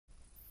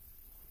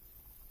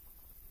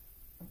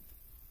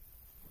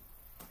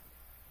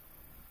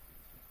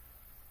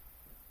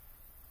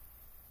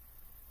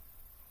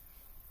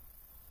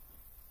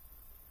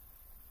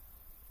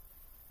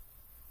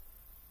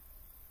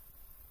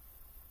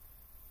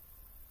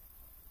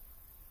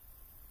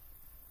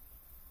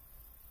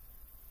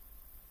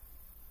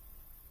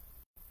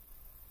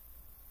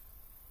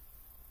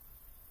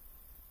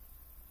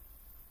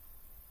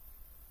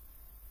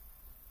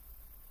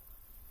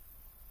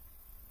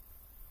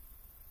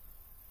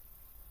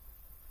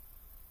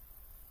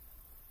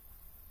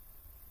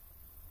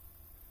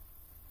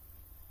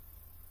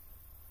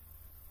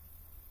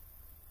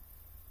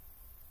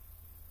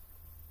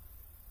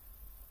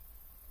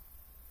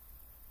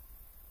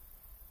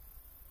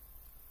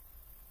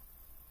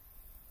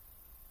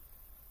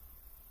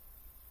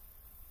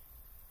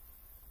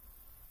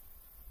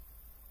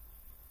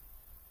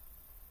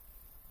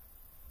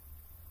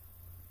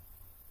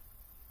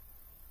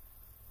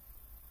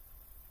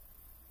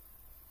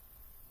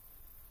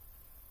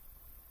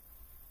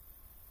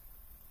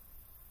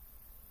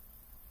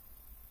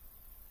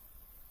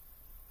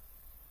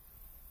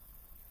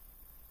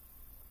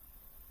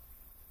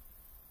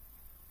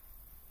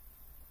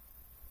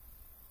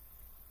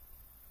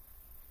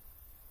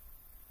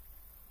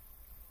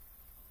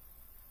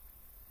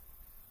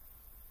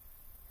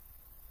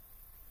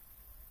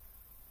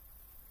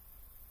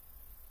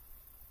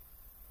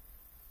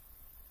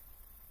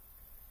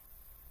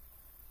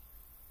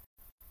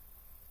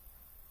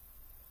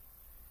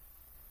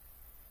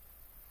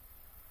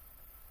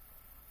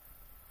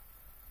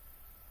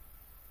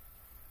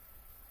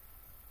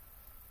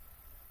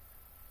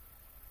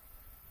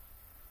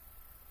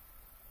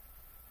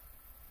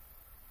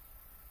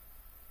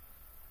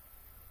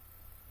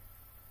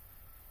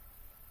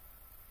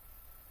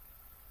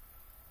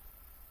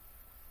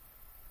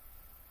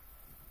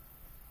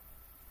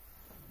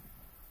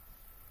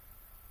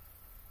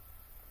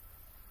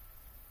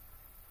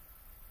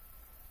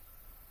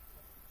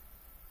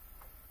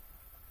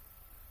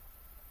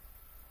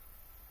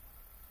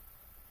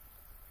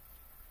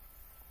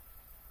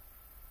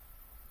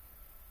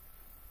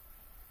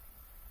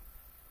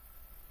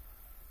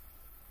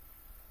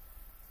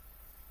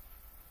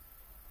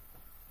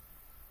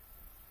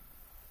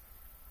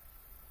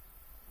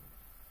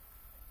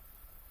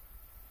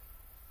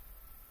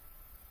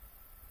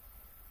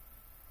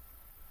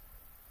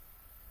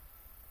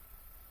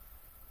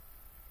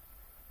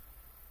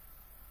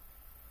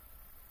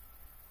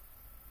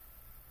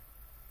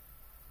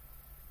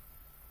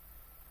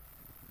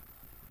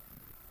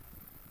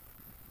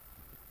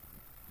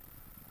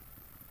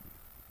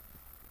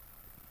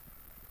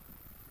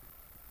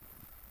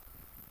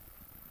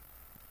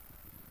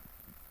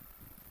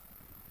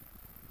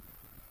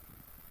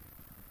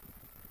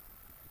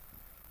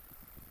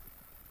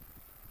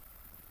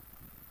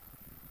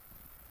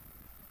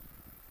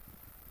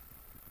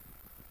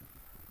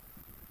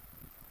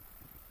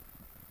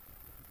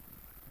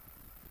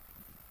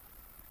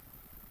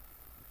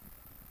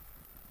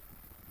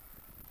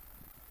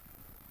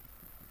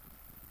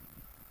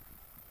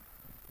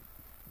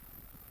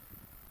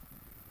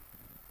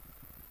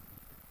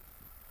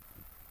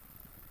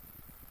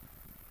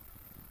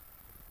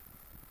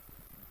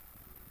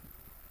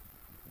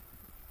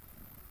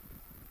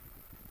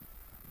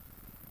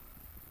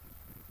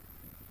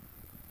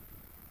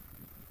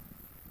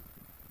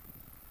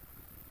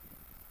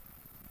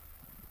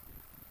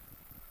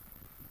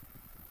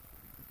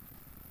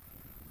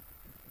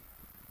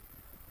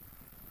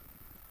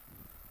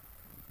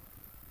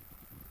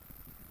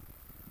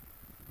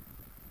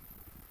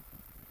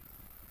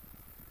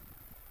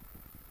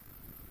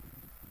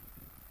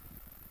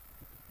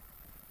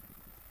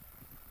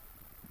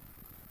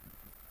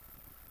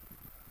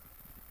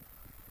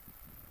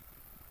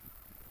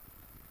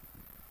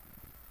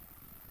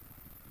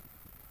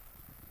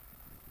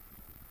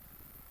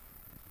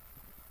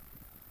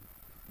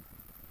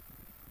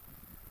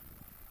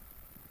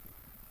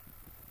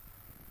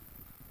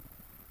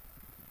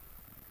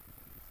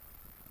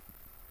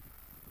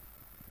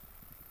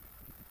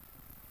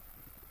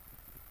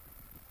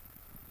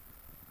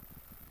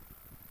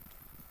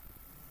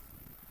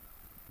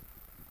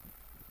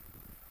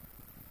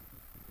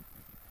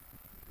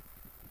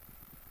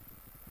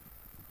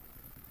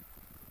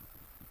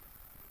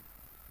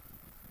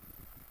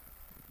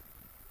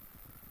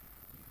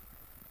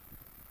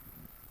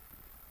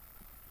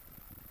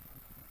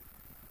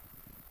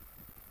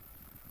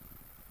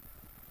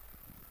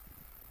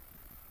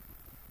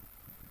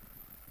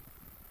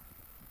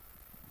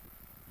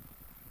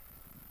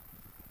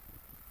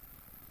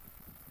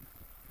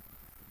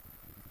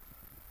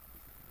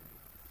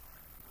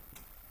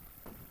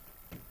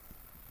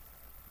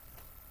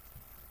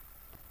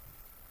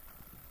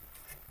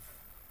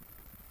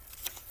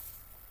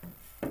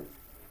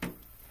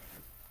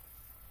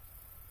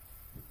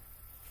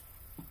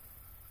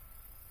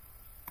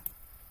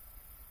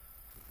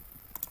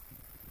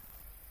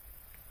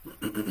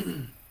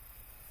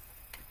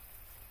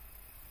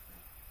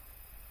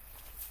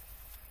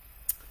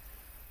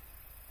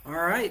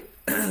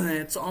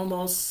It's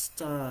almost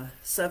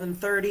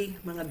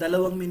 7:30, mga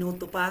 2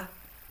 minuto pa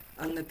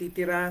ang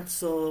natitira.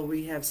 So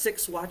we have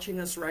 6 watching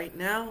us right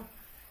now,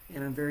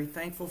 and I'm very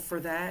thankful for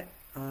that.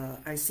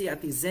 I see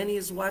Ate Zenny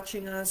is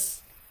watching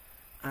us.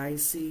 I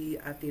see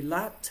Ate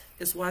Lat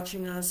is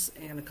watching us,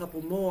 and a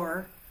couple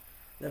more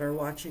that are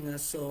watching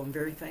us. So I'm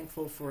very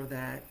thankful for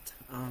that.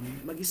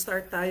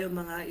 Mag-start tayo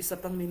mga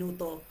 1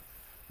 minuto,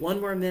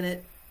 1 more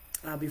minute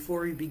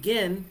before we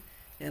begin.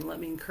 And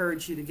let me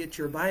encourage you to get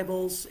your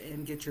Bibles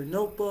and get your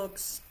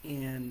notebooks.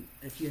 And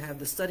if you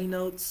have the study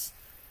notes,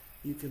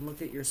 you can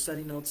look at your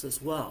study notes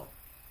as well.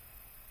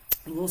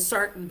 And we'll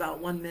start in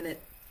about 1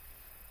 minute.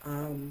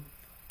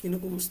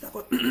 Kinukumusta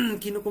ko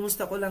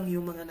lang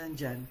yung mga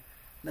nandyan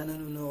na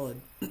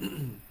nanonood.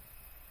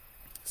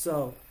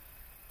 So,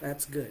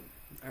 that's good.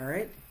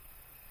 Alright?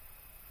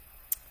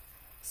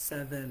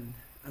 7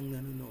 ang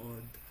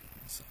nanonood.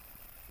 So,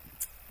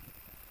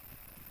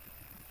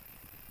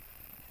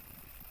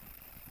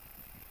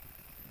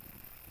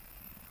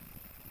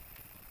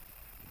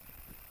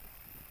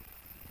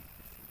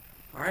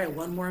 alright,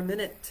 1 more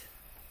minute.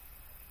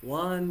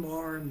 1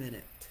 more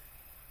minute.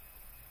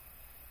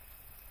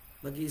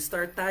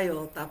 Mag-i-start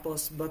tayo,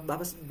 tapos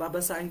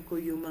babasahin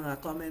ko yung mga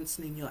comments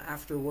ninyo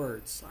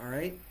afterwards.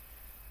 Alright?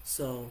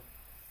 So,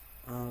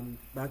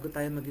 bago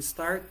tayo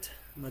mag-start,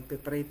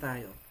 magpe-pray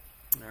tayo.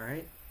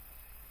 Alright?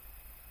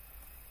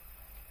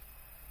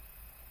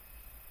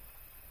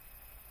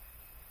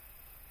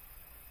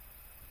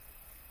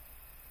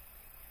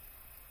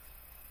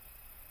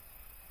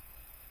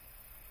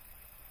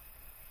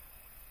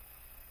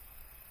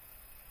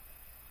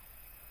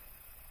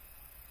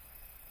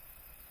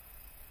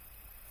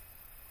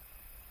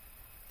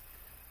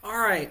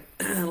 Alright,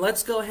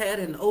 let's go ahead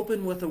and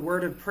open with a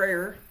word of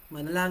prayer.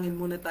 Manalangin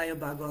muna tayo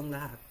bago ang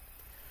lahat.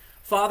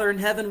 Father in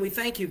heaven, we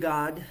thank you,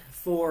 God,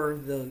 for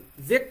the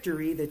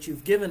victory that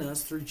you've given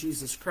us through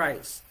Jesus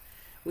Christ.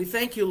 We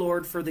thank you,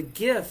 Lord, for the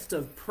gift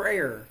of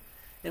prayer.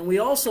 And we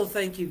also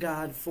thank you,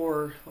 God,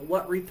 for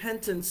what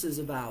repentance is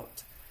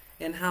about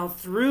and how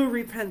through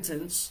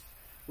repentance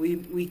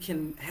we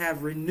can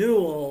have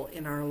renewal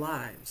in our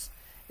lives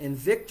and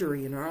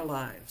victory in our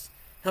lives.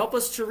 Help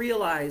us to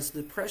realize the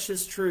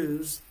precious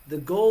truths,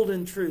 the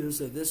golden truths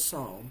of this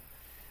psalm,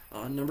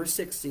 number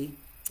 60,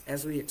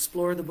 as we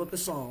explore the book of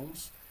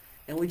Psalms.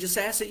 And we just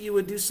ask that you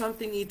would do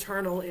something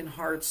eternal in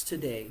hearts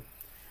today.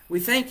 We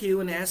thank you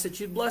and ask that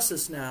you'd bless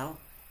us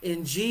now.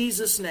 In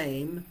Jesus'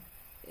 name,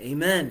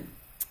 amen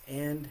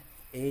and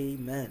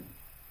amen.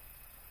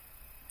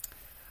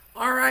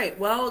 All right,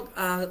 well,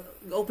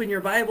 open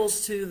your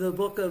Bibles to the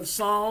book of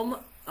Psalm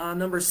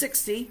number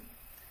 60.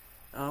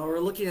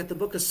 We're looking at the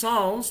book of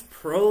Psalms,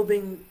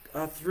 probing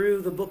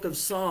through the book of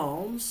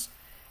Psalms.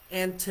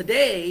 And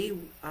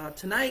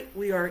tonight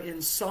we are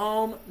in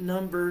Psalm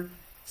number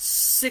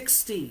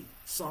 60.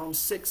 Psalm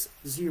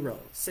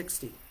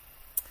 60.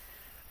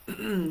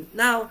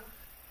 Now,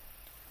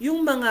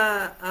 yung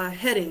mga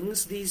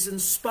headings, these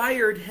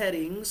inspired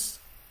headings,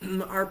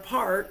 are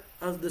part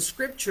of the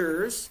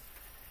scriptures.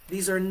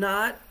 These are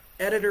not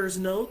editor's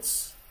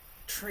notes,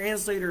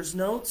 translator's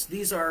notes.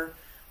 These are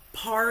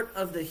part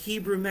of the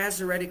Hebrew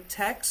Masoretic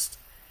text,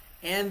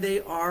 and they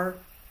are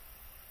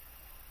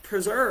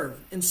preserved,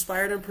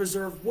 inspired and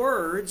preserved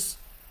words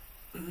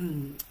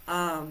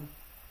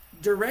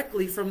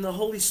directly from the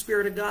Holy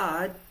Spirit of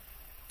God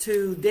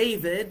to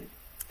David,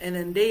 and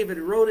then David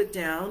wrote it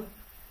down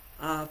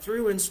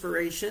through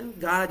inspiration,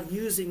 God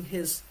using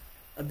his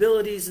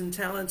abilities and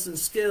talents and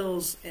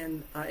skills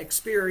and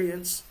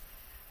experience,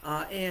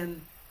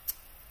 and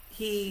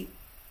he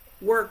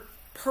worked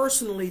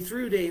personally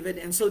through David,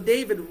 and so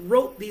David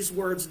wrote these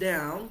words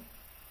down,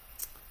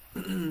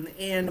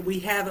 and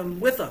we have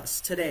them with us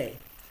today.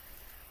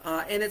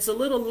 And it's a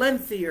little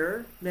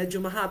lengthier,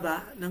 medyo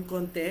mahaba ng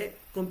konti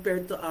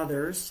compared to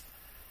others,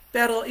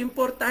 pero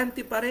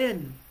importante pa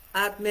rin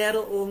at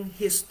merong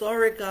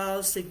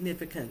historical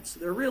significance.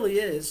 There really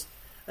is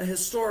a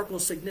historical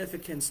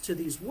significance to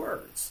these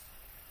words.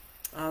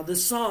 The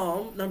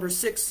Psalm, number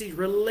 60,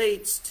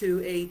 relates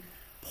to a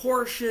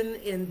portion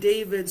in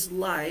David's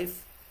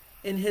life,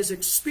 in his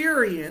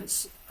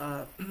experience,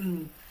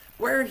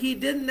 where he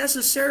didn't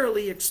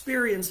necessarily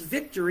experience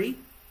victory,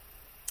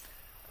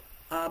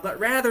 but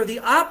rather the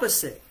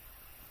opposite,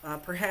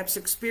 perhaps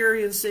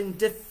experiencing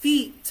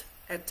defeat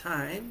at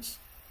times.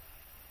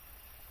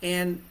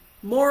 And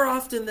more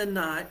often than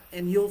not,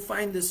 and you'll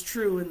find this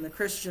true in the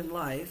Christian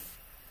life,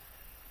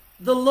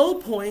 the low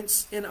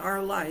points in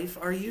our life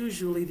are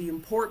usually the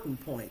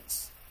important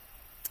points.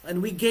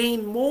 And we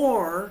gain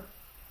more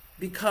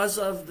because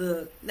of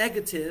the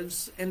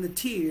negatives and the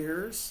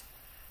tears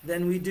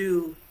than we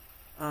do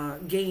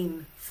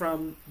gain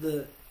from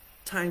the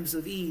times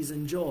of ease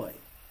and joy.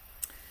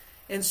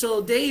 And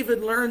so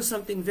David learned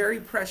something very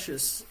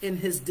precious in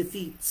his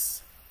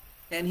defeats.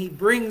 And he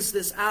brings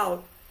this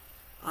out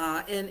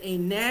in a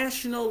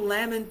national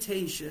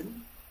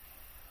lamentation.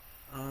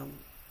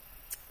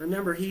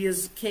 Remember, he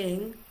is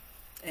king,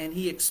 and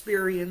he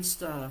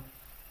experienced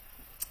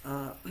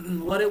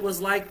what it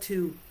was like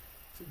to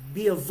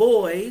be a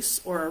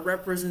voice or a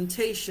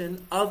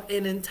representation of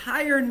an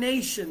entire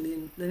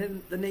nation,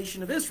 the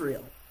nation of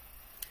Israel.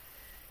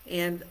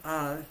 And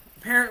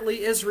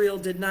apparently Israel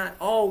did not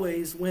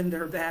always win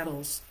their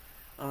battles.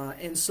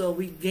 And so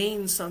we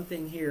gain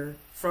something here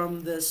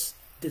from this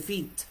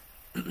defeat.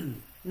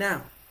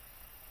 Now,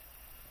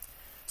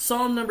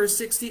 Psalm number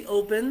 60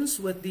 opens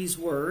with these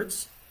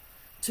words,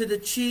 to the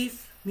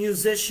chief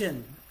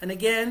musician. And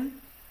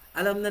again,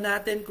 alam na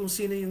natin kung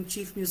sino yung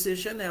chief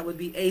musician. That would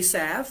be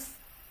Asaph.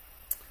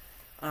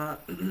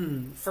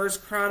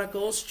 First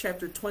Chronicles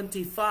chapter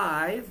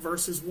 25,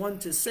 verses 1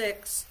 to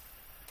 6,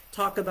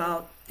 talk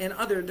about, and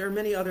there are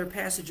many other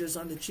passages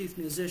on the chief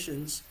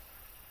musicians,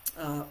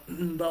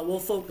 but we'll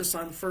focus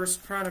on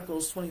First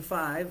Chronicles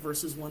 25,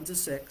 verses 1 to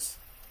 6.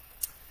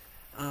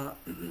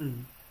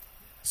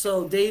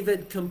 So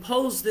David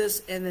composed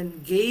this and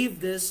then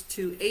gave this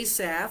to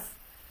Asaph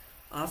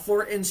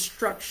for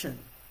instruction,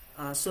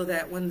 so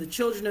that when the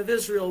children of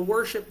Israel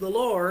worship the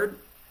Lord,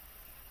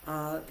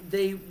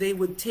 they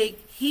would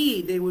take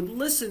heed, they would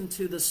listen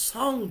to the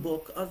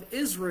songbook of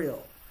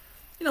Israel.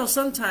 You know,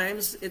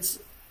 sometimes it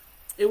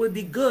would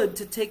be good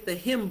to take the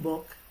hymn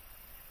book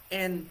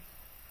and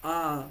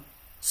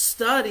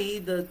study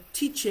the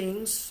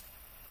teachings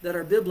that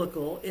are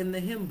biblical in the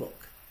hymn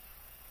book.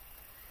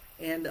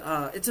 And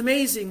it's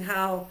amazing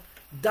how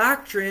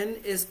doctrine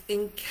is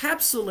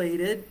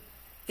encapsulated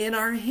in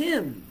our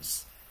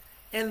hymns.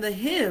 And the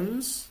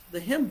hymns, the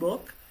hymn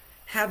book,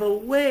 have a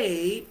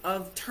way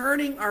of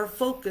turning our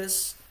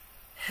focus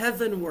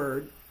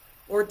heavenward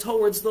or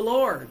towards the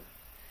Lord.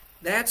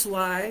 That's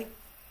why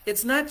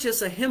it's not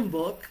just a hymn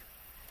book,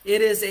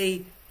 it is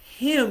a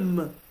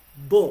hymn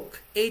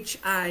book,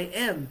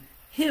 H-I-M,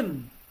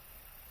 hymn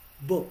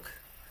book.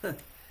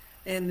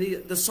 And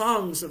the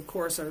songs, of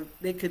course,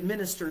 they could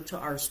minister to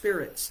our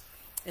spirits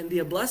and be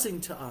a blessing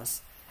to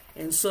us.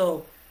 And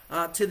so,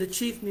 to the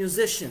chief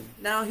musician.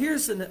 Now,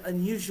 here's an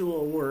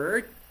unusual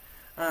word,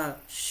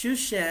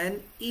 Shushan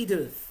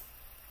Eduth.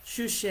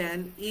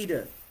 Shushan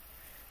Eduth.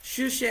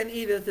 Shushan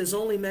Eduth is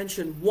only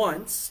mentioned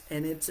once,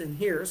 and it's in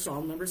here,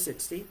 Psalm number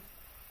 60.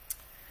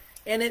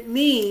 And it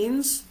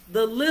means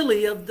the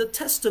lily of the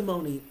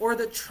testimony, or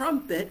the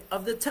trumpet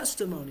of the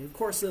testimony. Of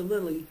course, the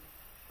lily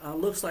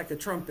looks like a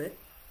trumpet,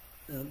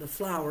 the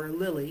flower,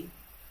 lily.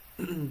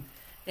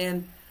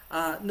 And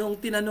nung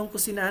tinanong ko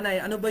si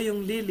nanay, ano ba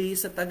yung lily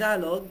sa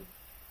Tagalog?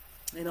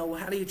 You know,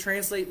 how do you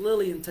translate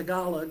lily in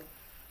Tagalog?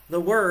 The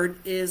word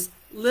is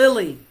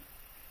lily.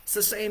 It's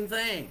the same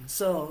thing.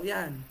 So,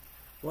 yan.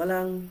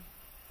 Walang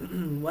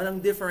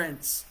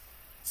difference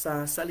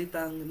sa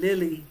salitang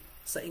lily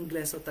sa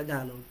Ingles o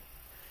Tagalog.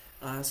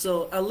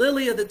 So, a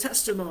lily of the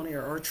testimony,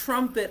 or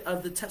trumpet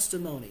of the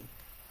testimony.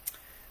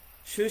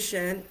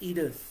 Shushan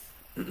Eduth.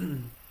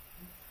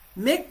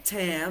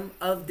 Miktam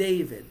of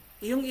David.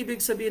 Yung ibig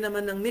sabihin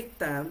naman ng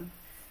miktam,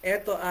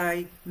 ito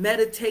ay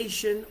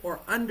meditation or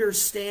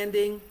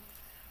understanding.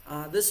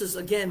 This is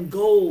again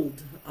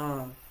gold,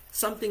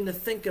 something to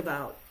think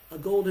about, a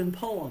golden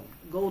poem,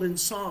 a golden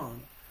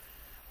song,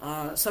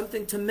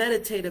 something to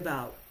meditate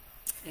about.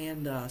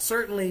 And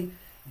certainly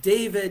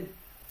David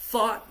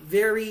thought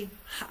very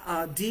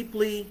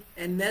deeply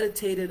and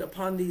meditated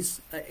upon these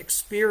the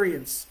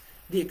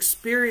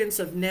experience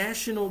of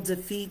national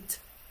defeat,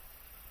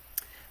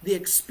 the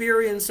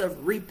experience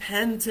of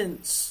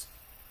repentance,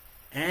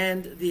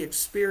 and the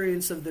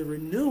experience of the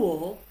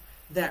renewal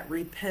that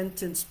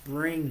repentance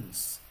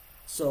brings.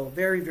 So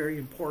very, very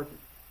important.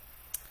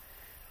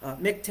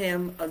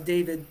 Miktam of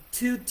David,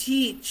 to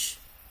teach,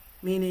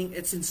 meaning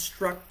it's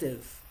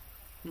instructive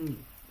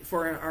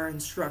for our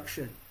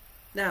instruction.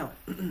 Now,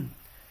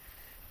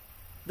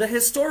 the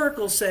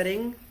historical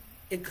setting,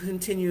 it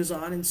continues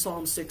on in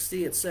Psalm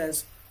 60. It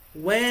says,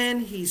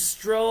 when he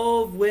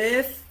strove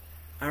with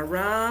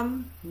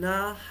Aram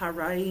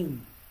Naharaim.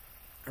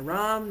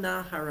 Aram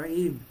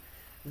Naharaim.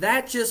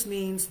 That just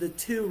means the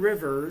two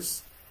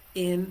rivers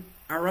in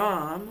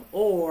Aram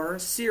or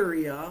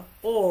Syria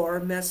or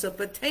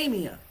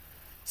Mesopotamia.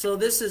 So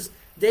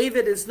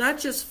David is not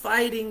just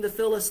fighting the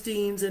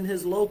Philistines in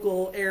his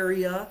local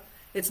area.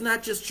 It's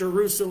not just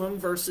Jerusalem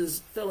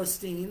versus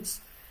Philistines.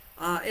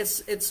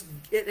 It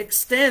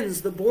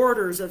extends the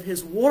borders of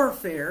his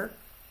warfare,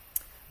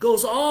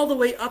 goes all the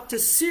way up to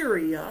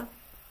Syria,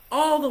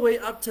 all the way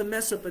up to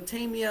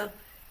Mesopotamia,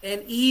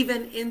 and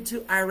even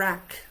into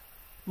Iraq,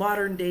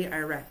 modern-day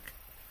Iraq,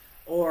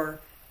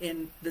 or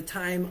in the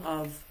time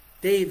of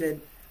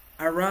David,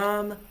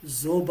 Aram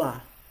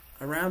Zobah.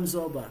 Aram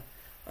Zobah,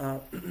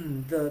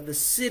 the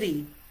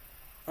city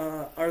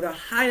or the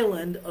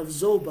highland of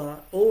Zobah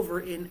over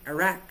in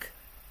Iraq.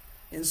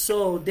 And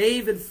so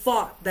David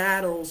fought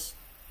battles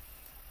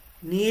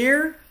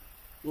near,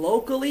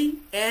 locally,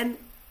 and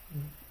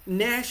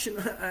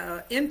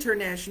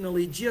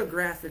internationally,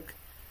 geographic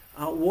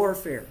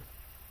warfare.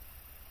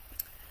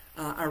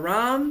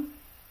 Aram,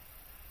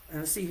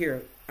 let's see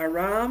here,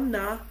 Aram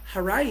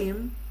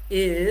Naharaim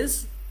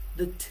is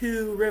the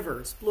two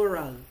rivers,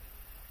 plural.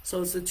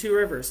 So it's the two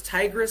rivers,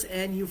 Tigris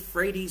and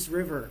Euphrates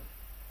River.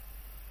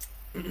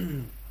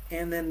 And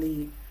then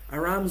the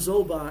Aram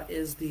Zobah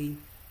is the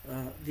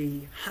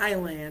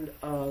highland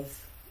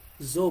of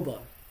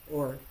Zobah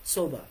or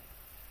Soba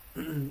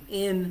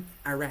in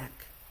Iraq.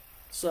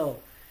 So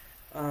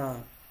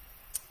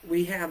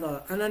we have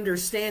an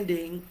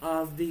understanding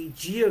of the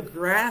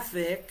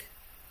geographic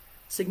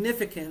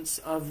significance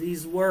of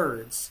these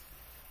words.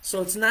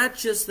 So it's not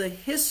just the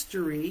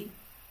history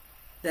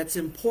that's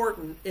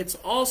important, it's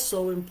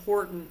also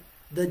important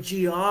the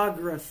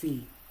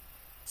geography.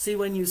 See,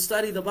 when you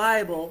study the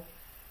Bible,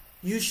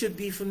 you should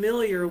be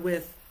familiar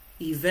with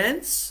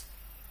events,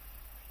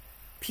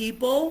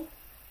 people,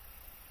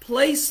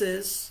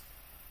 places,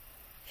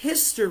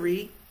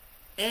 history,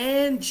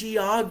 and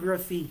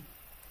geography.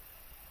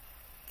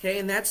 Okay,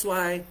 and that's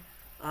why,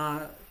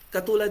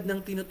 katulad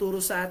ng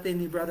tinuturo sa atin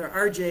ni Brother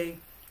RJ,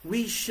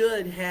 we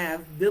should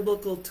have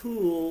biblical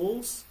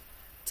tools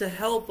to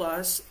help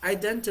us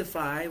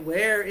identify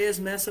where is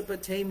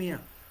Mesopotamia,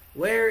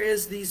 where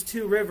is these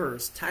two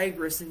rivers,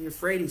 Tigris and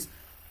Euphrates,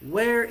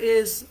 where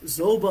is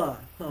Zobah,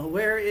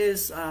 where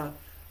is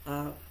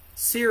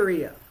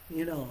Syria,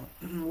 you know,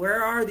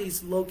 where are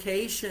these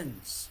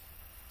locations?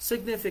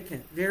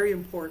 Significant, very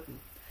important.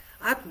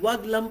 At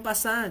wag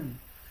lampasan.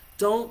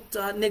 Don't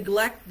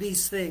neglect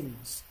these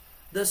things.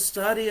 The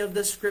study of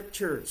the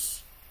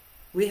scriptures.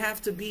 We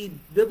have to be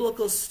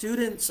biblical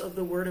students of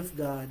the Word of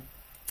God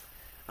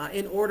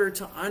in order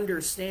to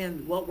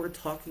understand what we're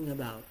talking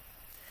about.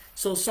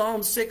 So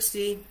Psalm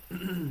 60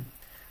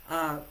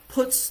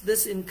 puts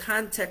this in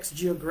context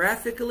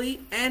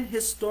geographically and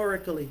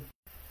historically.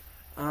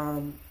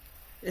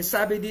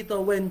 Sabi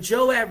dito, when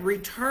Joab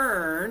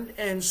returned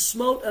and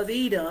smote of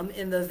Edom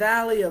in the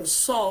valley of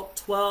Salt,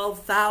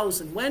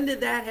 12,000. When did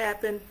that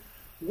happen?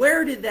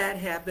 Where did that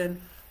happen?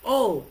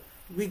 Oh,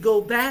 we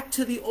go back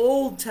to the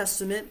Old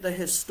Testament, the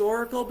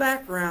historical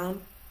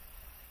background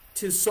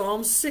to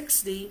Psalm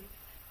 60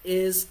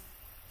 is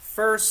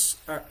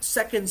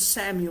 2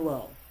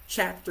 Samuel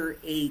chapter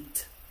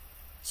 8.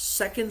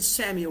 2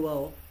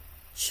 Samuel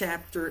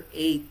chapter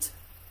 8.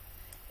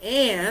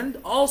 And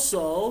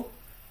also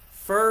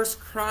 1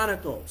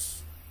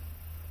 Chronicles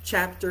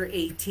chapter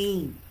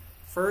 18.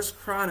 1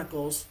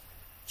 Chronicles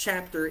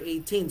chapter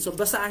 18. So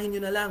basahin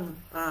nyo na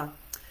lang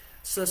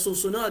sa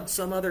susunod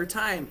some other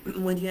time.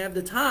 When you have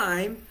the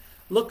time,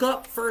 look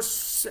up 2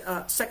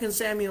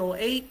 Samuel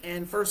 8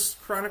 and 1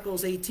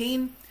 Chronicles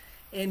 18,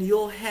 and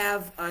you'll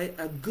have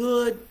a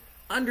good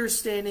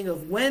understanding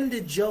of when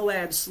did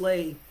Joab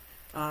slay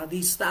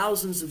these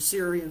thousands of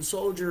Syrian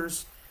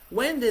soldiers.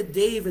 When did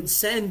David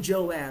send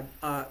Joab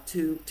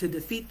to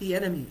defeat the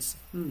enemies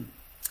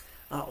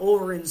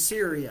over in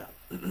Syria?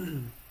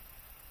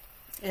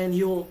 And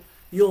you'll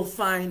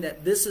find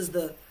that this is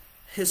the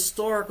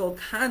historical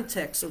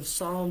context of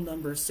Psalm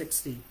number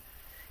 60.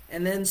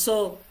 And then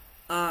so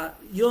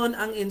yon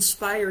ang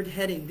inspired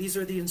heading. These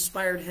are the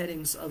inspired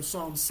headings of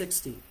Psalm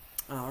 60.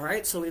 All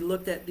right, so we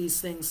looked at these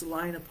things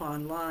line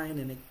upon line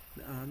and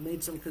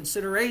made some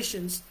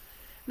considerations.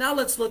 Now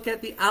let's look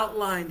at the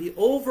outline, the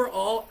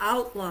overall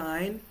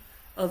outline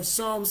of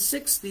Psalm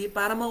 60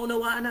 para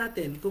maunawaan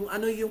natin kung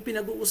ano yung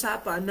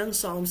pinag-uusapan ng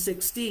Psalm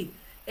 60.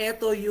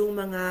 Ito yung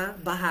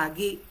mga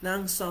bahagi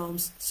ng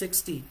Psalms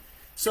 60.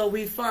 So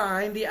we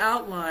find the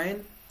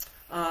outline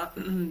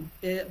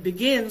it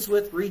begins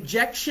with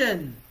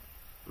rejection.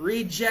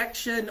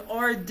 Rejection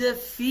or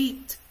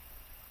defeat.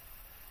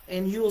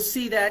 And you'll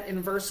see that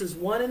in verses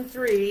 1 and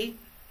 3.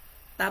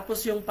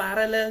 Tapos yung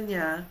parallel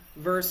niya,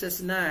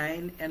 verses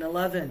 9 and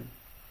 11.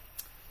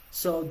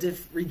 So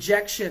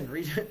rejection.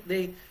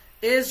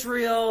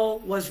 Israel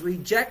was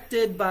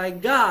rejected by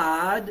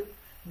God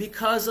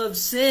because of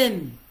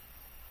sin.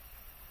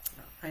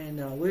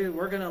 And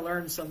we're going to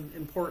learn some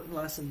important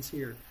lessons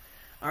here.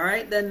 All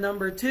right, then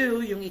number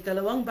 2, yung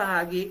ikalawang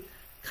bahagi,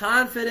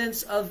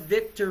 confidence of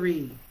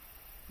victory.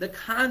 The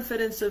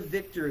confidence of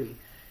victory.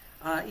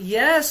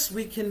 Yes,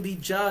 we can be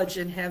judged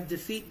and have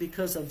defeat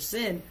because of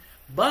sin,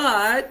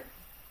 but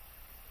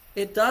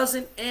it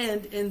doesn't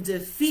end in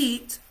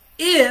defeat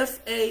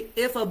if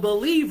a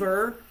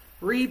believer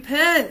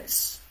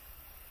repents.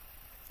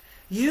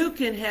 You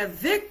can have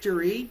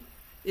victory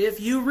if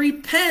you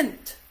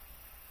repent.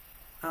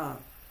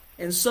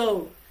 And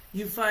so,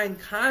 you find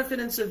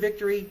confidence of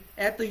victory.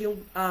 Ito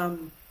yung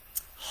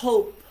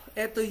hope.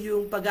 Ito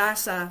yung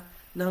pag-asa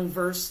ng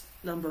verse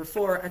number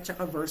 4 at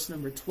saka verse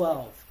number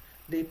 12.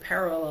 They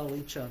parallel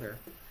each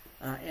other.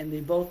 And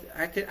they both,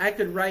 I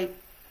could write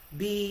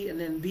B and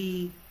then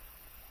B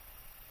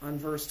on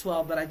verse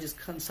 12, but I just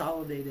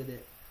consolidated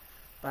it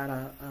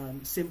para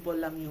simple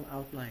lang yung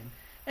outline.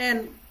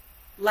 And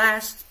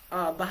last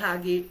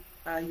bahagi,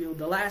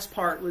 the last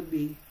part would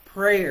be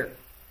prayer.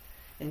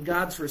 And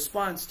God's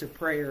response to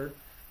prayer,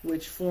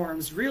 which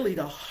forms really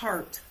the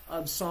heart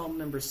of Psalm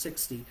number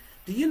 60.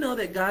 Do you know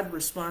that God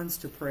responds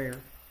to prayer?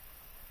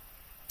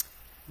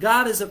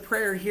 God is a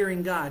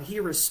prayer-hearing God. He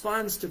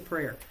responds to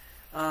prayer.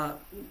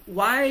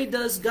 Why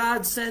does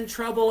God send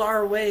trouble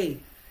our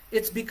way?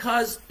 It's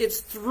because it's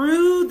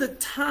through the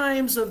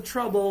times of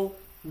trouble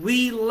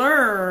we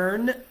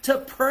learn to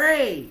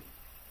pray.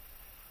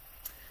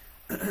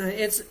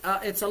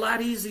 it's a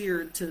lot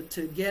easier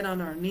to get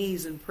on our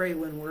knees and pray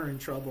when we're in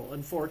trouble.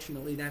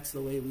 Unfortunately, that's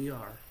the way we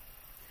are.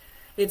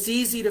 It's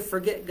easy to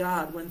forget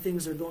God when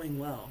things are going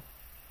well.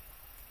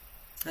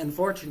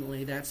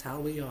 Unfortunately, that's how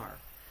we are.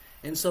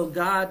 And so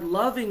God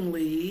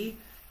lovingly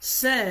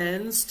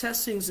sends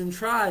testings and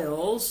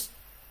trials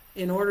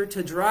in order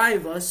to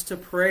drive us to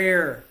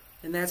prayer.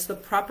 And that's the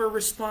proper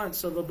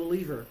response of a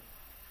believer.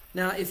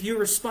 Now, if you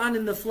respond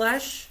in the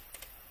flesh,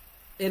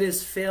 it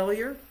is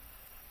failure.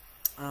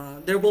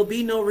 There will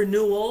be no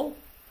renewal.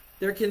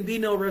 There can be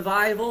no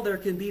revival. There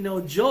can be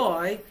no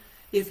joy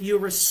if you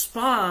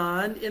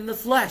respond in the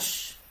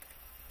flesh.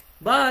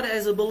 But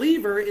as a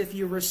believer, if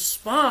you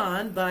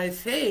respond by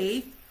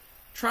faith,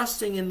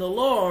 trusting in the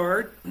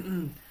Lord,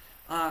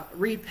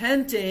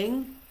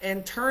 repenting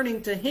and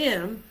turning to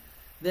Him,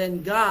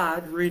 then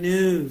God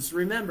renews.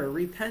 Remember,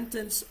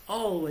 repentance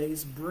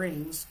always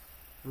brings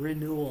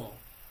renewal.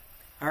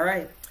 All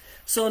right.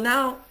 So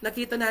now,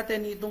 nakita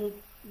natin itong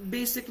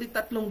basically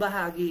tatlong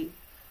bahagi.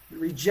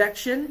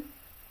 Rejection,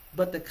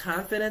 but the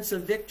confidence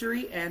of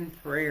victory, and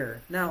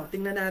prayer. Now,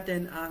 tingnan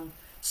natin ang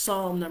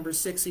Psalm number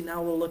 60.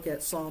 Now we'll look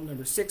at Psalm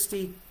number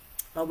 60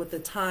 with the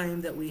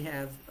time that we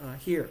have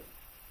here.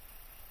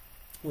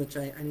 Which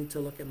I need to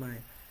look at my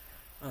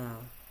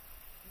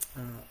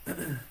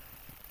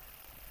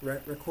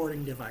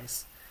recording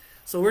device.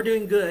 So we're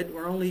doing good.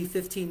 We're only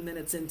 15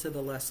 minutes into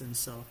the lesson,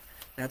 so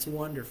that's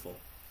wonderful.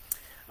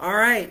 All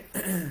right.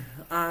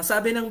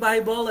 Sabi ng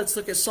Bible, let's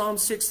look at Psalm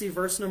 60,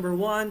 verse number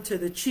 1. To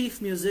the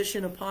chief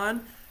musician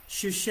upon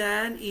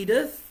Shushan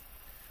Edith,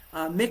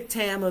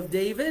 Miktam of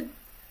David,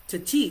 to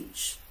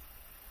teach.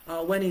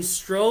 When he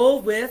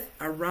strove with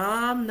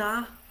Aram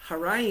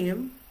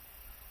Naharaim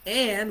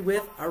and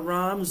with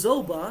Aram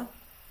Zobah,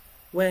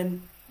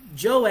 when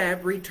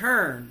Joab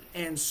returned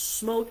and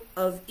smote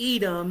of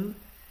Edom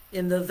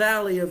in the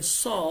valley of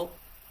Salt,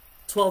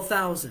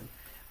 12,000.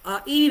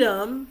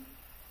 Edom,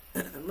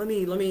 let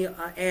me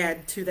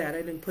add to that.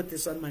 I didn't put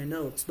this on my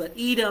notes, but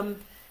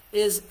Edom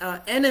is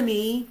an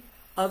enemy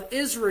of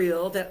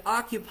Israel that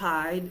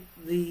occupied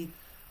the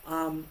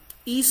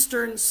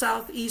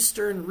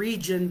southeastern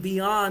region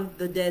beyond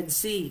the Dead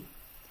Sea.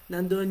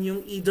 Nandun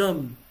yung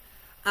Edom.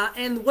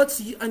 And what's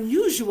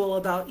unusual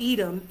about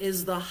Edom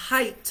is the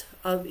height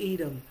of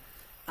Edom.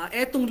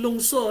 Etong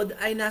lungsod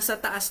ay nasa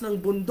taas ng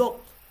bundok.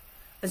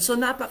 And so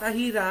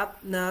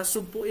napakahirap na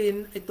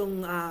sumpuin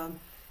itong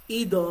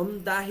Edom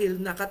dahil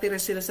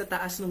nakatira sila sa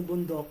taas ng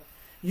bundok.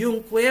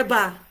 Yung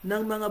kuweba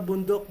ng mga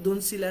bundok,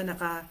 dun sila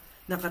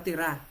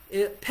nakatira.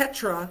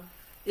 Petra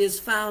is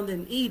found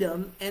in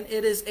Edom, and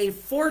it is a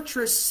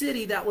fortress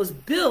city that was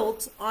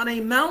built on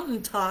a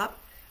mountaintop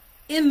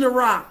in the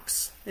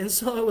rocks. And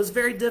so it was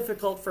very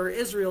difficult for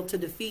Israel to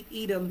defeat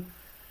Edom.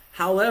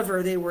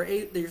 However, they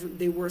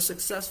were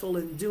successful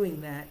in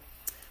doing that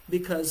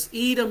because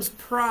Edom's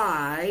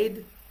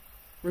pride,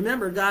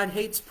 remember, God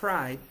hates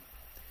pride.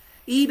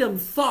 Edom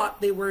thought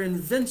they were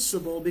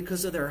invincible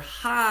because of their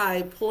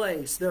high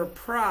place, their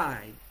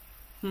pride.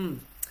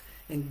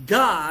 And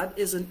God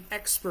is an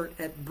expert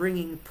at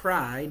bringing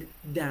pride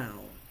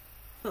down.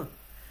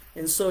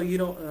 And so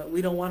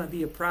we don't want to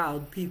be a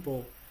proud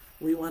people.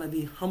 We want to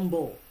be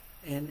humble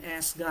and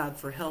ask God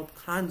for help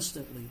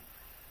constantly.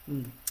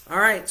 All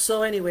right,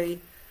 so anyway,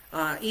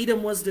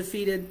 Edom was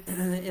defeated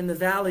in the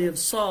Valley of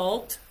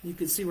Salt. You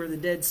can see where the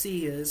Dead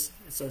Sea is.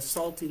 It's a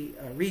salty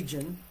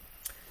region.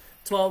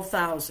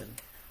 12,000.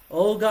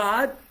 Oh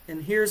God,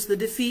 and here's the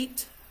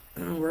defeat.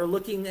 We're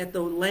looking at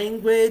the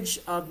language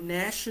of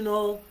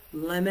national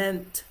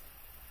lament.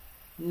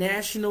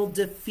 National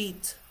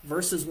defeat,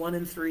 verses 1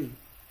 and 3.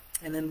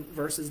 And then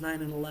verses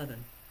 9 and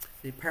 11.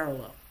 They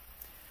parallel.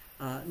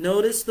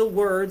 Notice the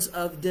words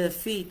of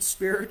defeat,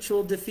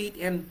 spiritual defeat,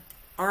 and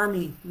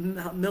army,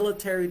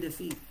 military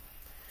defeat.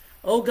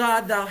 O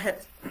God, thou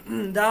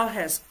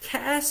hast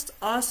cast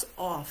us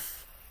off.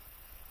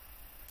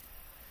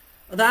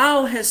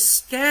 Thou hast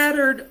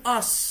scattered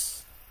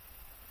us.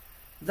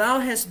 Thou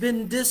hast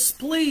been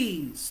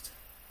displeased.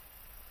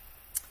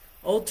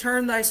 O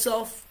turn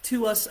thyself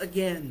to us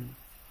again.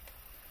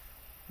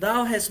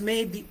 Thou hast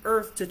made the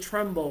earth to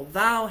tremble.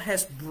 Thou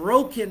hast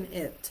broken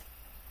it.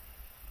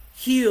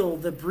 Heal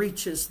the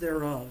breaches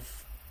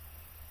thereof,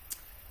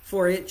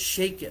 for it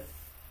shaketh.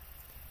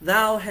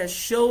 Thou hast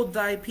showed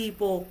thy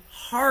people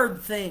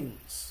hard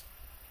things.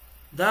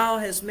 Thou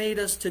hast made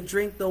us to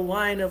drink the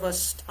wine of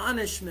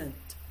astonishment.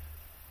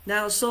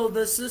 Now, so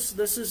this is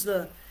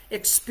the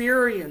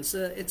experience.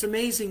 It's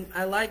amazing.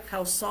 I like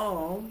how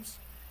Psalms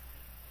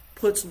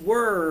puts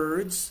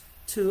words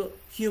to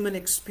human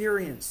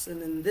experience,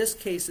 and in this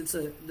case, it's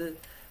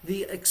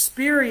the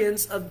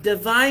experience of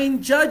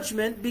divine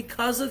judgment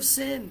because of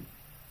sin.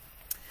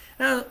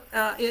 Now,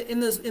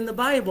 in the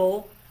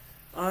Bible,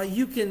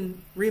 you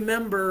can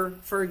remember,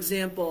 for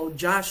example,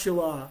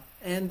 Joshua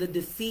and the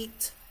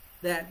defeat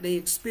that they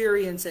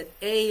experienced at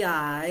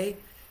Ai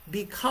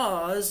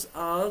because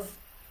of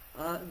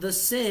the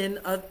sin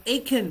of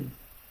Achan.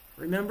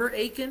 Remember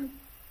Achan?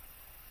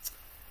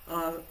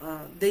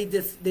 they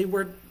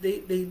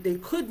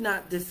could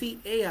not defeat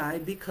Ai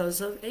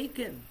because of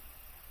Achan.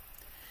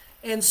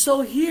 And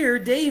so here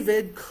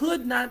David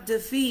could not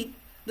defeat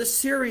the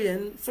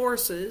Syrian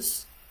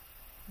forces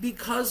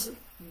because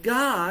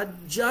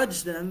God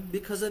judged them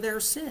because of their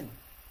sin.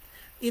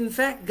 In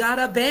fact, God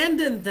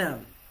abandoned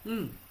them,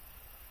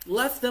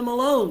 left them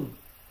alone.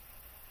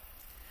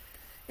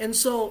 And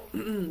so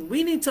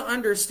we need to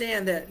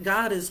understand that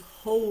God is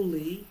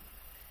holy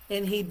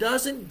and He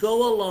doesn't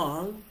go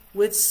along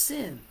with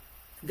sin.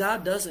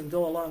 God doesn't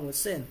go along with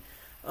sin.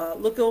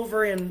 Look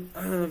over in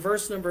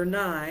verse number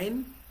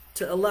 9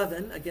 to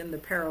 11, again the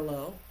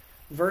parallel,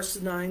 verse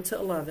 9 to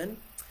 11.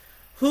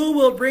 Who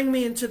will bring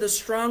me into the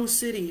strong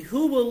city?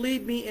 Who will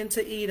lead me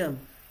into Edom?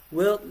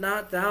 Wilt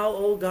not thou,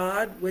 O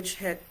God, which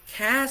had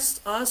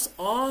cast us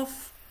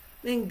off?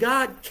 I mean,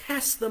 God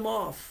cast them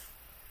off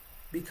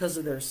because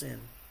of their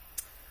sin.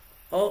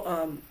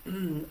 Thou,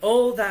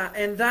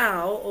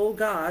 O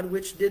God,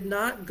 which did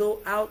not go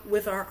out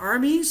with our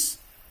armies.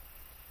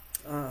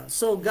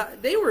 So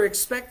God, they were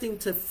expecting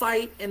to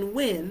fight and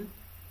win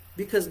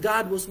because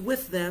God was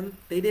with them.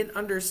 They didn't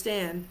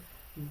understand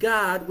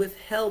God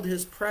withheld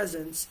His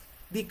presence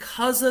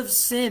because of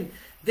sin.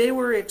 They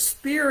were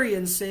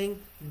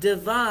experiencing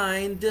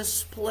divine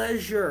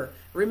displeasure.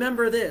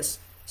 Remember this,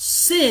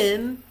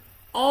 sin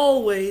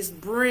always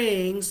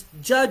brings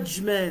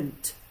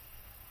judgment.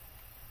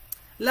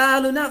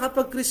 Lalo na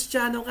kapag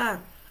Kristiyano ka,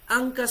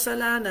 ang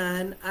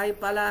kasalanan ay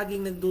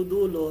palaging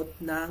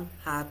nagdudulot ng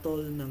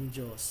hatol ng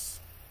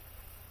Diyos.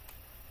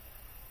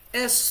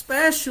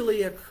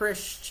 Especially a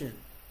Christian.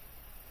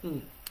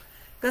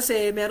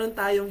 Kasi meron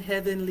tayong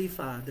Heavenly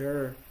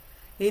Father.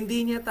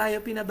 Hindi niya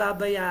tayo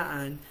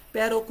pinababayaan,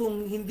 pero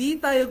kung hindi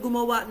tayo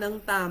gumawa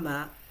ng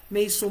tama,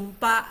 may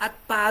sumpa at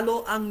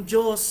palo ang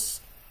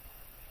Diyos.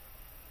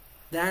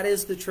 That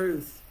is the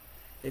truth.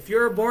 If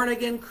you're a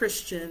born-again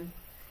Christian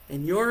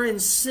and you're in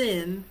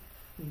sin,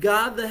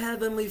 God the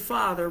Heavenly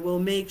Father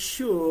will make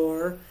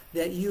sure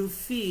that you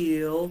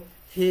feel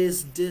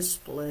His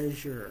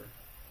displeasure.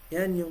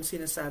 Yan yung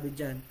sinasabi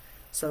dyan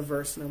sa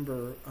verse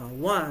number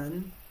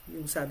 1,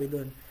 yung sabi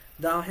doon,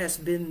 thou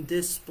hast been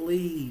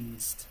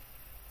displeased.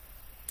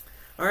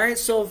 Alright,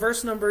 so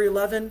verse number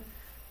 11,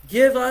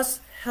 give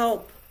us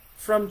help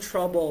from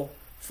trouble,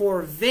 for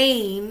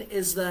vain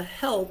is the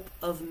help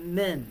of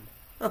men.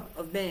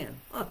 Of man.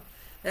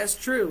 That's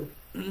true.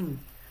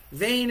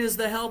 Vain is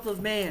the help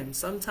of man.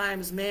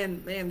 Sometimes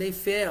man, they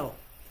fail.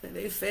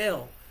 They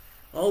fail.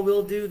 Oh,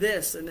 we'll do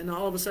this, and then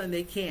all of a sudden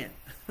they can't.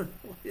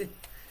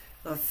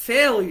 A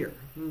failure.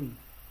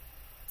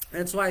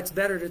 That's why it's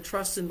better to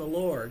trust in the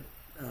Lord.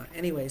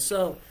 Anyway,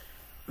 so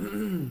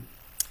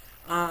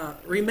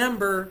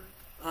remember,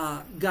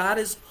 God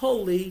is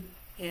holy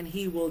and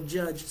He will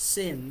judge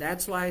sin.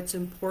 That's why it's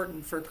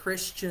important for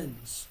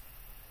Christians.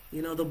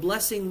 You know, the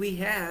blessing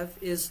we have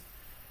is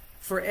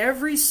for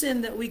every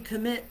sin that we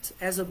commit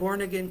as a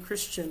born-again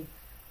Christian,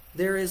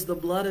 there is the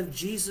blood of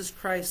Jesus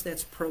Christ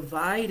that's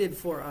provided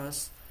for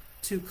us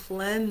to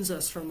cleanse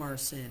us from our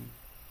sin.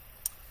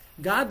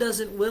 God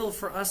doesn't will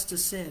for us to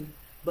sin,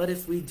 but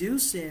if we do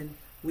sin,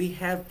 we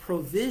have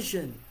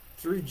provision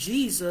through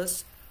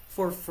Jesus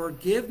for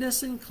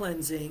forgiveness and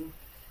cleansing.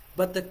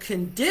 But the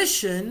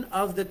condition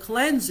of the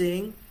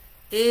cleansing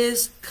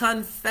is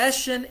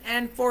confession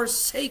and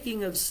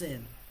forsaking of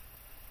sin.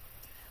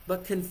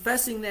 But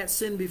confessing that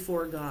sin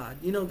before God.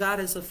 You know, God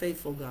is a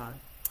faithful God.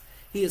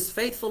 He is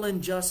faithful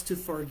and just to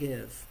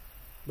forgive.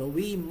 But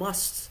we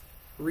must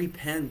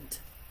repent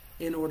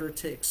in order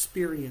to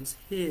experience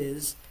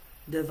His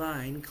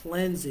divine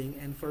cleansing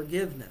and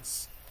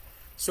forgiveness.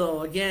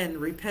 So again,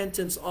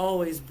 repentance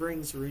always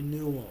brings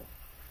renewal.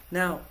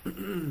 Now,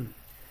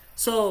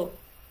 so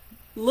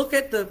look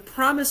at the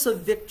promise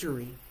of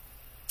victory.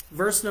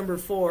 Verse number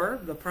 4,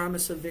 the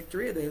promise of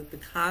victory, the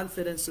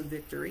confidence of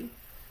victory.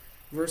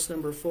 Verse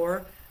number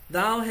 4,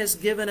 thou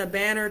hast given a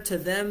banner to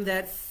them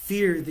that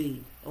fear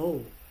thee.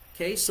 Oh,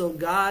 okay, so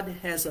God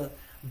has a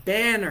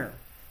banner,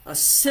 a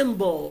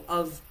symbol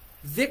of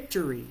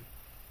victory.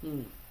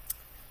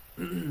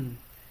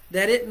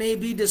 That it may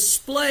be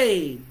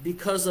displayed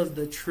because of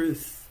the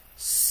truth.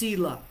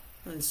 Selah.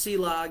 And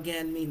Selah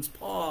again means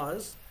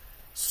pause,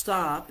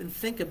 stop, and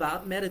think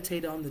about,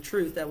 meditate on the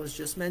truth that was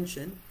just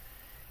mentioned.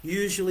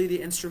 Usually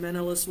the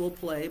instrumentalists will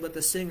play, but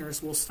the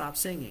singers will stop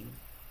singing.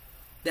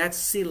 That's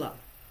Selah.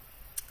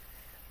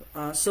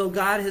 So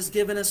God has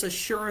given us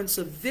assurance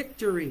of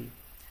victory.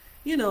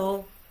 You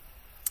know,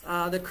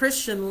 the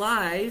Christian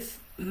life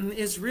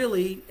is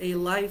really a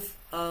life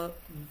of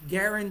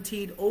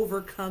guaranteed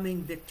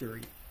overcoming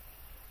victory.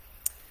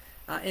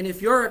 And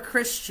if you're a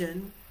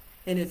Christian,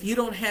 and if you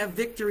don't have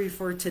victory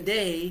for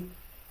today,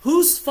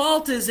 whose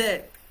fault is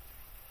it?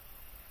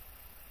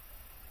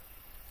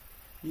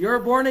 You're a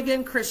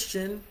born-again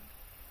Christian,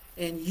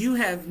 and you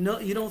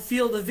don't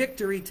feel the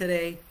victory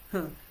today.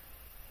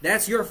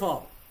 That's your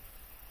fault.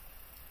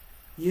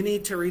 You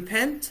need to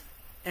repent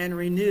and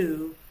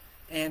renew,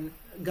 and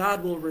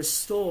God will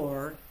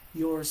restore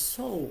your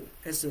soul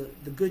as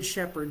the good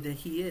shepherd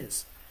that He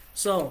is.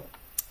 So,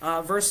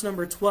 Verse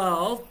number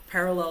 12,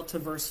 parallel to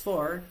verse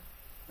 4,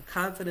 a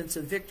confidence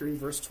of victory,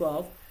 verse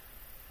 12.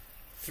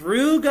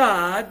 Through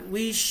God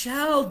we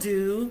shall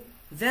do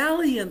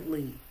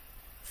valiantly,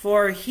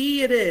 for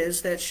he it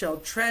is that shall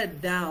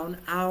tread down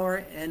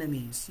our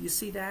enemies. You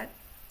see that?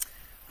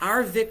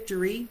 Our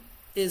victory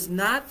is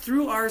not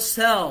through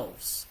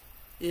ourselves.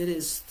 It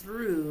is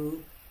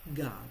through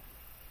God.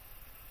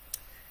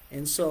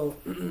 And so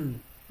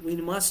we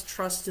must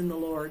trust in the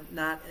Lord,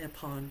 not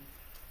upon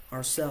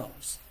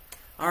ourselves.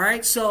 All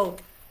right, so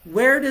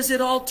where does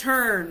it all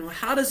turn?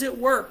 How does it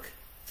work?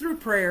 Through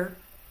prayer.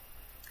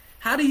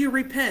 How do you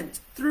repent?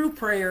 Through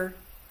prayer.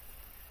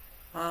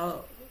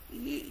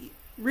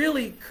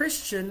 Really,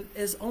 Christian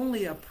is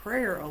only a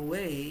prayer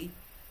away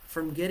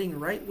from getting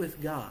right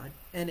with God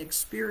and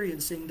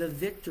experiencing the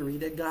victory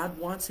that God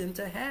wants him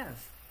to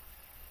have.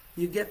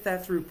 You get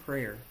that through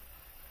prayer.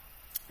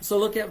 So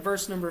look at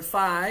verse number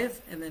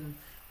 5, and then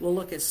we'll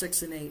look at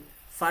 6 and 8.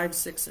 5,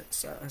 6,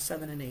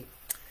 7, and 8.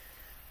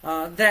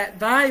 That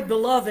thy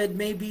beloved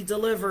may be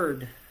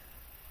delivered.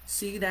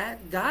 See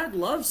that? God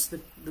loves the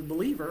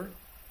believer.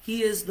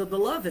 He is the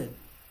beloved.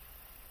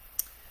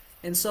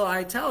 And so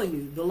I tell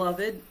you,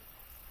 beloved,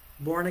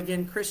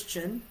 born-again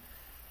Christian,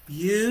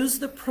 use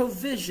the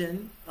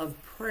provision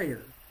of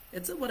prayer.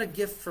 What a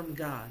gift from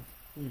God.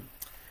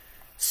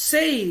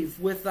 Save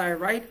with thy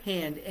right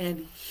hand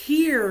and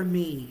hear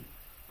me.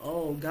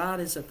 Oh, God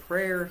is a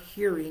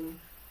prayer-hearing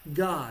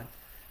God.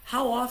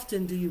 How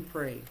often do you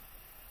pray?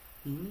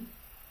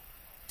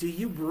 Do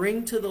you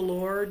bring to the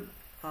Lord?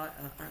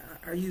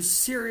 Are you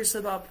serious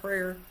about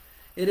prayer?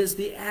 It is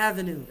the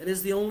avenue. It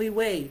is the only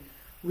way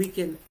we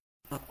can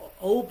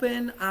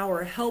open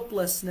our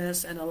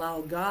helplessness and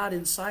allow God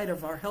inside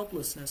of our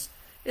helplessness.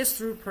 It's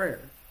through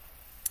prayer.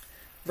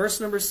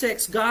 Verse number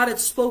 6, God had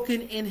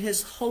spoken in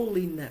his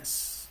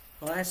holiness.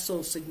 Well, that's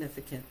so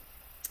significant.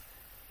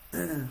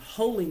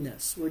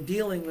 Holiness. We're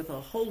dealing with a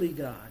holy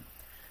God.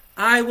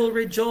 I will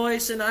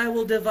rejoice and I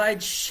will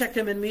divide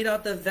Shechem and mete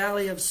out the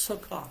valley of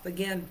Succoth.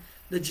 Again,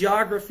 the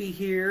geography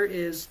here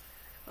is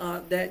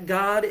that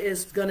God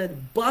is going to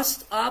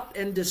bust up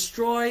and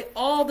destroy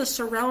all the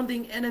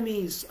surrounding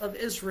enemies of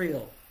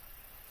Israel.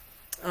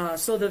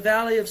 So the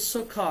valley of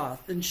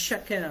Succoth and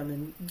Shechem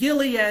and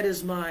Gilead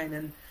is mine,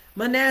 and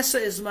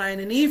Manasseh is mine,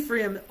 and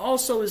Ephraim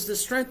also is the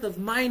strength of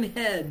mine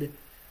head.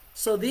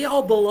 So they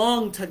all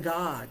belong to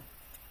God.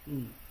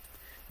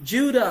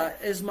 Judah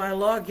is my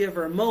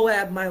lawgiver,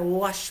 Moab my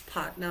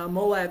washpot. Now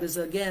Moab is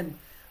again,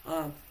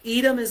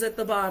 Edom is at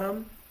the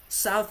bottom,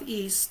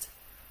 southeast.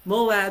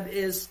 Moab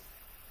is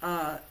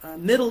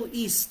Middle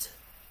East,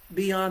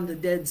 beyond the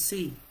Dead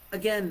Sea.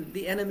 Again,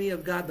 the enemy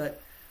of God,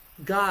 but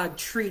God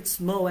treats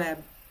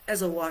Moab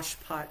as a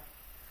washpot,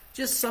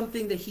 just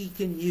something that he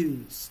can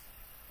use.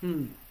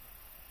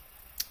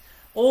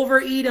 Over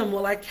Edom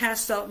will I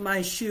cast out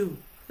my shoe.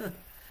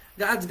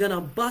 God's going to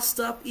bust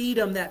up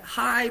Edom, that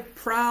high,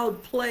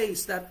 proud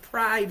place, that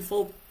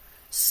prideful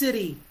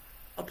city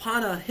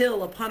upon a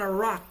hill, upon a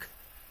rock,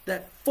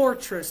 that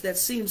fortress that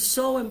seems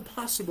so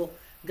impossible.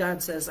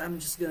 God says, I'm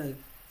just going to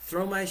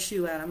throw my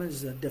shoe at them. I'm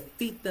just going to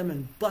defeat them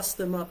and bust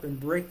them up and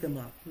break them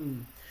up.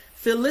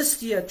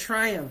 Philistia,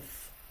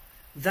 triumph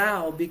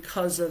thou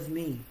because of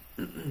me.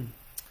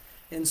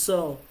 And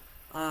so,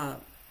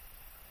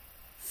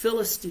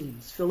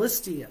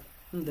 Philistia,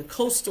 the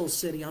coastal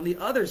city on the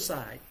other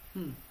side,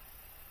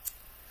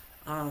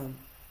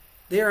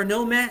 they are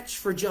no match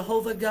for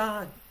Jehovah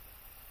God.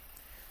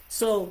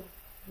 So,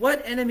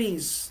 what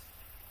enemies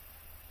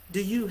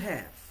do you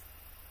have?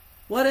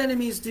 What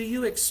enemies do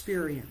you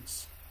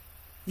experience?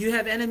 You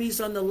have enemies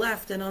on the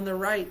left and on the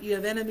right. You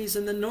have enemies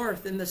in the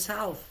north and the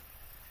south.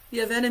 You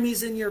have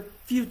enemies in your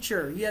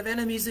future. You have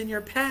enemies in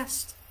your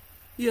past.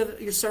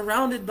 You're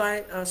surrounded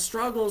by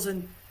struggles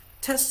and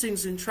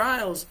testings and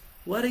trials.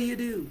 What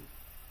do?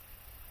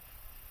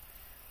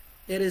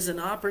 It is an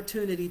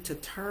opportunity to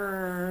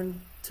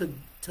turn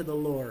to the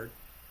Lord.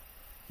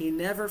 He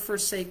never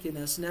forsaken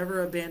us,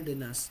 never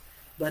abandoned us,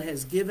 but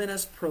has given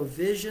us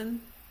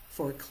provision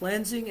for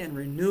cleansing and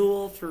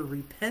renewal through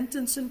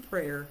repentance and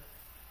prayer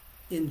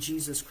in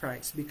Jesus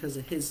Christ because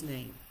of his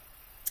name.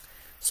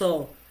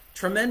 So,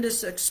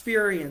 tremendous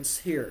experience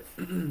here.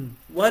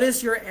 What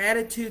is your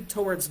attitude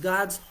towards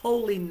God's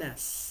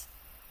holiness?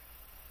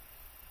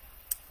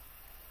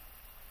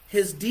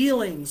 His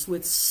dealings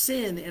with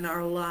sin in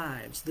our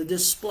lives, the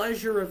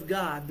displeasure of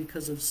God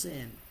because of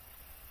sin.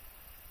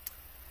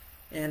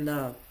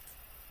 And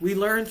we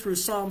learn through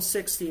Psalm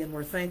 60, and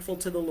we're thankful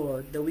to the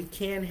Lord, that we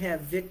can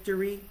have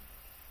victory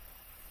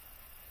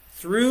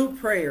through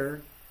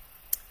prayer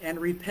and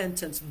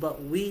repentance,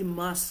 but we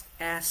must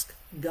ask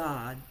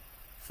God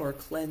for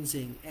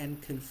cleansing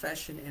and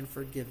confession and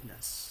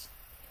forgiveness.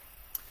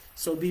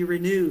 So be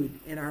renewed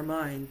in our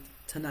mind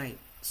tonight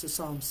sa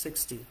Psalm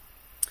 60.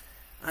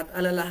 At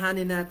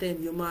alalahanin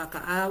natin yung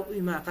mga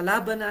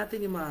kalaban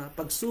natin, yung mga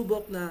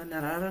pagsubok na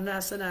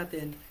nararanasan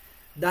natin,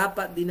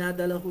 dapat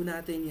dinadala ho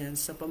natin yan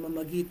sa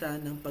pamamagitan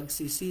ng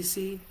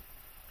pagsisisi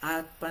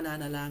at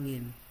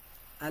pananalangin.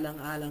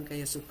 Alang-alang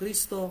kay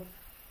Jesucristo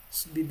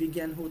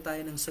bibigyan ho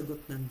tayo ng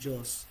sagot ng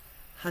Diyos.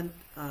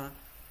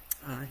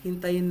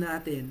 Hintayin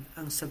natin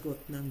ang sagot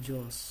ng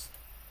Diyos.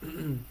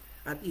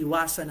 At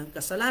iwasan ang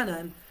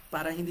kasalanan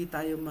para hindi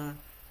tayo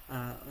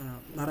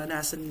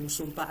maranasan yung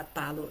sumpa at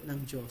talo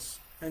ng Diyos.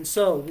 And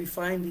so, we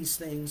find these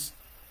things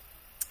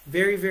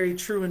very, very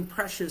true and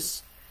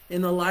precious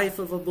in the life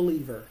of a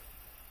believer.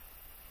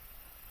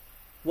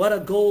 What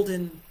a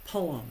golden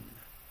poem.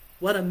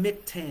 What a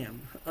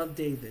miktam of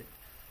David.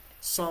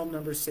 Psalm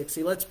number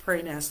 60. Let's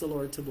pray and ask the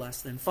Lord to bless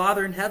them.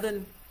 Father in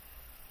heaven,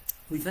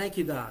 we thank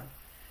you, God,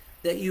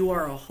 that you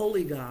are a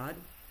holy God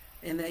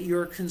and that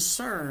you're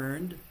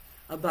concerned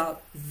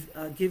about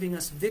giving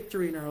us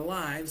victory in our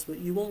lives, but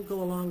you won't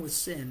go along with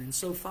sin. And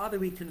so, Father,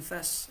 we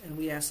confess and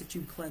we ask that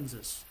you cleanse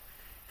us.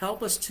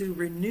 Help us to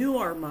renew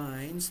our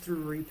minds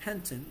through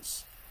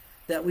repentance,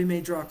 that we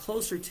may draw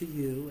closer to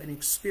you and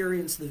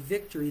experience the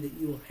victory that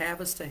you will have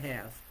us to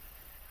have.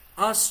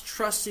 Us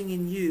trusting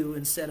in you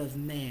instead of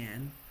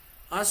man,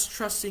 us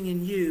trusting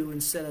in you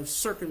instead of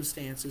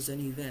circumstances and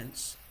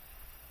events.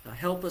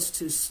 Help us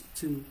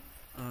to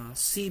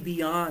see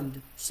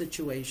beyond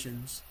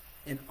situations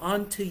and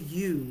onto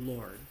you,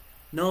 Lord,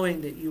 knowing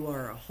that you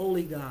are a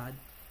holy God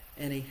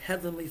and a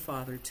heavenly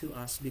Father to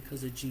us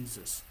because of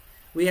Jesus.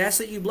 We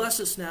ask that you bless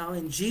us now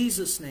in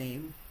Jesus'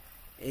 name.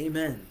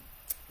 Amen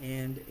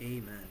and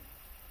amen.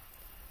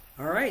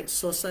 Alright,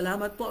 so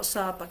salamat po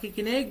sa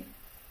pakikinig,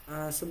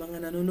 sa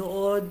mga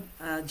nanonood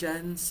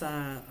dyan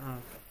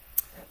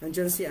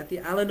nandyan si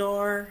Ate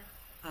Eleanor,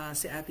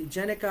 si Ate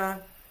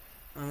Jenica,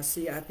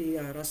 si Ate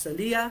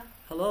Rosalia,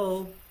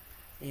 hello,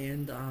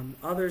 and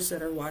others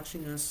that are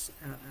watching us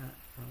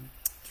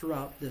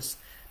throughout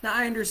this. Now,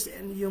 I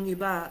understand yung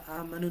iba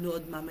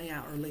manunood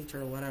mamaya or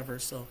later or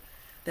whatever, so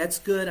that's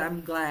good.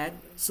 I'm glad.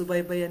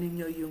 Subaybayan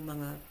ninyo yung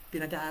mga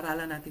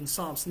pinag-aaralan nating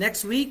Psalms.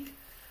 Next week,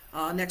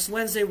 next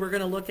Wednesday, we're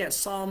going to look at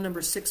Psalm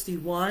number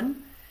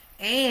 61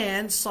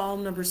 and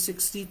Psalm number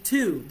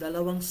 62.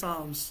 Dalawang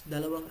Psalms,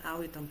 dalawang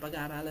awit ang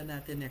pag-aaralan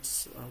natin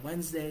next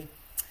Wednesday.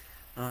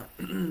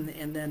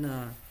 And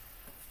then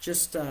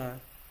just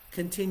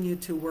continue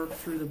to work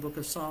through the book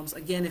of Psalms.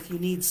 Again, if you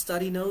need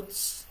study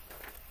notes,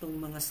 itong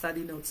mga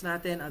study notes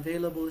natin,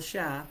 available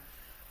siya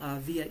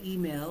via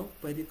email.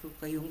 Pwede ko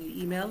kayong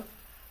i-email.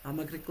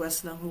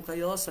 Mag-request lang ho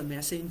kayo sa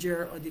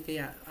Messenger o di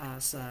kaya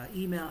sa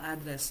email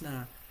address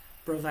na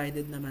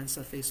provided naman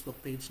sa Facebook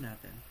page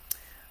natin.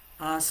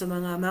 Sa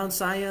mga Mount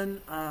Zion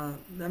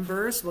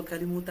members, huwag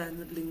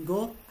kalimutan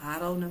linggo,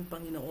 araw ng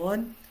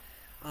Panginoon.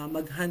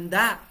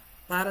 Maghanda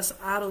para sa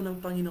araw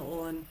ng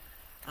Panginoon.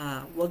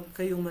 Huwag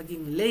kayong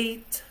maging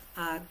late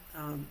at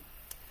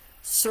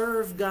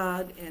serve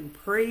God and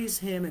praise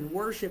Him and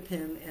worship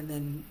Him and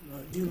then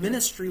do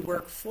ministry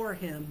work for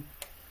Him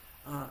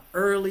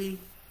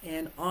early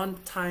and on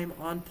time,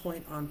 on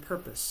point, on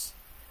purpose.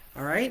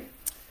 All right?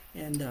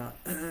 And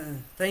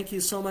thank you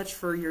so much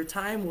for your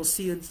time. We'll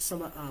see you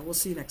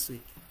next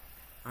week.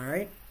 All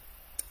right?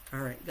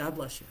 All right. God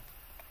bless you.